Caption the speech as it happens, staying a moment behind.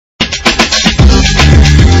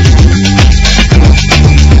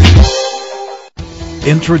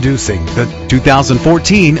Introducing the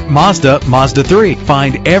 2014 Mazda MAZDA3.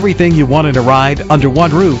 Find everything you want in a ride under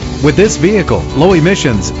one roof with this vehicle. Low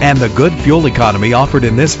emissions and the good fuel economy offered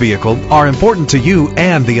in this vehicle are important to you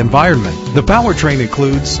and the environment. The powertrain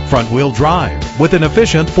includes front-wheel drive with an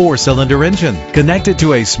efficient 4-cylinder engine connected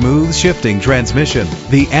to a smooth shifting transmission.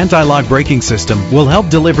 The anti-lock braking system will help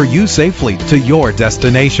deliver you safely to your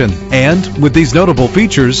destination. And with these notable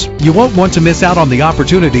features, you won't want to miss out on the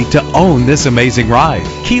opportunity to own this amazing ride.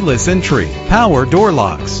 Keyless entry, power door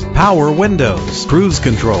locks, power windows, cruise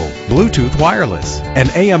control, Bluetooth wireless, an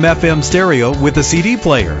AM/FM stereo with a CD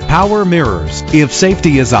player, power mirrors. If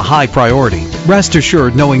safety is a high priority, rest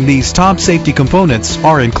assured knowing these top safety components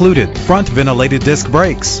are included: front ventilated disc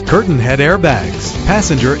brakes, curtain head airbags,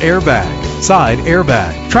 passenger airbag, side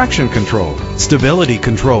airbag, traction control, stability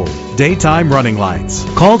control, daytime running lights.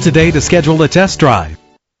 Call today to schedule a test drive.